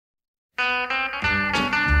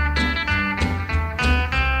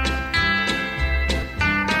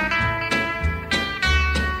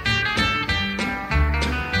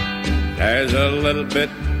There's a little bit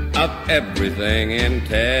of everything in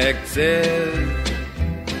Texas.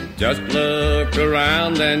 Just look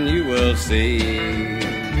around and you will see.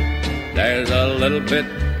 There's a little bit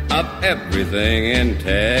of everything in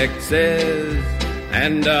Texas,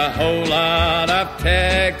 and a whole lot of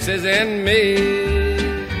Texas in me.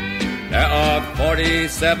 There are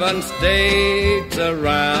 47 states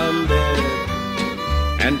around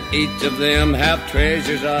it, and each of them have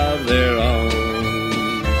treasures of their own.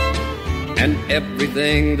 And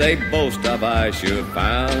everything they boast of I sure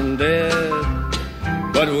found it,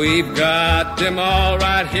 but we've got them all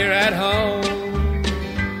right here at home.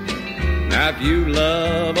 Now if you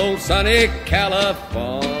love old sunny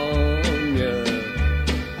California,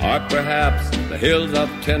 or perhaps the hills of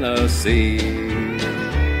Tennessee,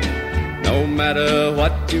 no matter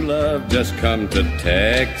what you love, just come to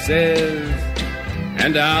Texas,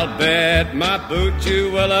 and I'll bet my boots you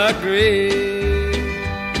will agree.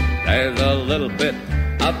 There's a little bit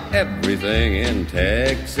of everything in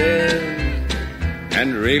Texas,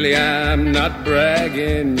 and really I'm not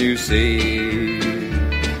bragging, you see.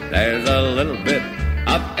 There's a little bit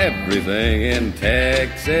of everything in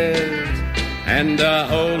Texas, and a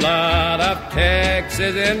whole lot of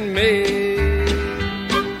Texas in me.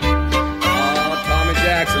 Oh, Tommy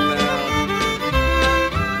Jackson now.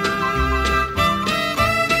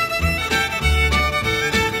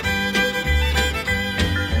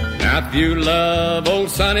 Now if you love old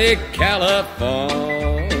sunny California,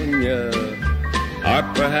 or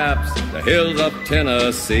perhaps the hills of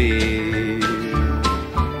Tennessee,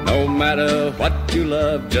 no matter what you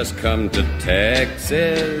love, just come to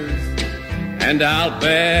Texas, and I'll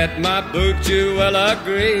bet my boots you will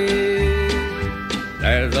agree.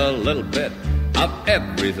 There's a little bit of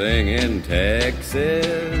everything in Texas,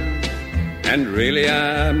 and really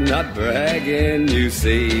I'm not bragging, you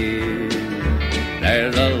see.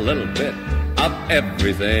 There's a little bit of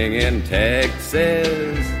everything in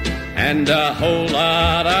Texas, and a whole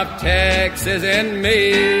lot of Texas in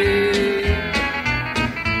me.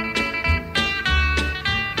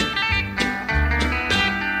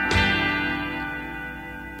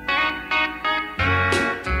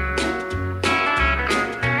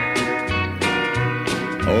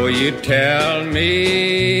 Oh, you tell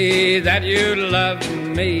me that you love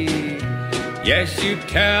me. Yes, you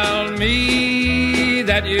tell me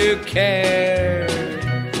that you care,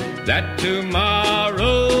 that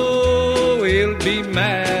tomorrow we'll be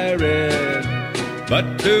married,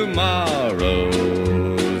 but tomorrow's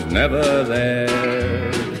never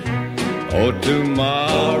there. Oh,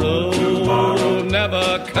 tomorrow,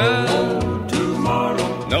 never comes. Oh,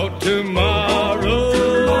 tomorrow. No, tomorrow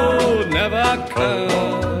never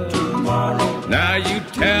comes. Tomorrow. Now you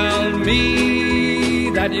tell me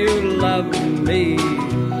that you love me,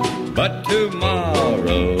 but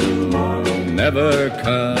tomorrow never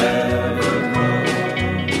comes.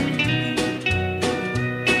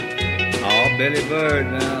 Oh, Billy Bird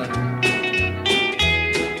now.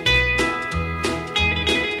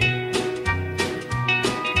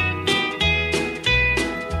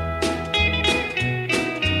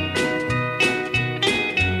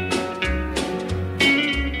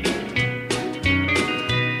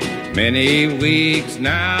 Many weeks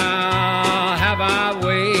now have I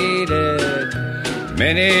waited,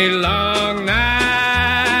 many long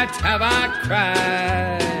nights have I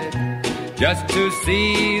cried, just to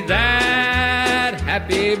see that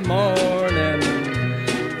happy morning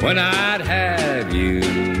when I'd have you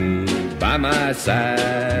by my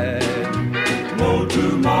side. Oh,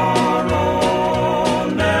 tomorrow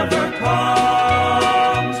never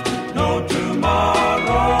comes, no tomorrow.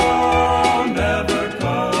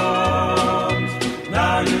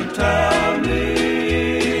 Tell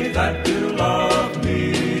me that you love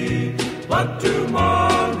me, but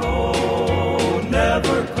tomorrow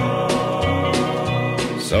never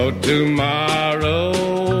comes. So tomorrow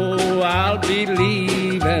I'll be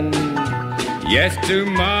leaving. Yes,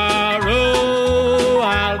 tomorrow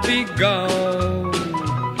I'll be gone.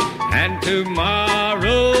 And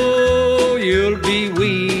tomorrow you'll be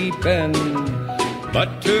weeping,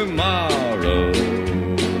 but tomorrow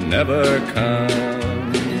never comes.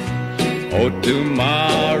 Oh,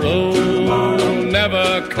 tomorrow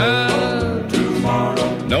never comes.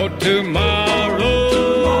 No, tomorrow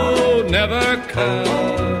never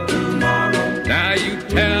comes. Now you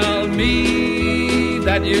tell me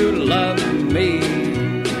that you love me,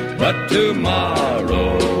 but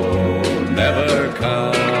tomorrow never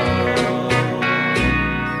comes.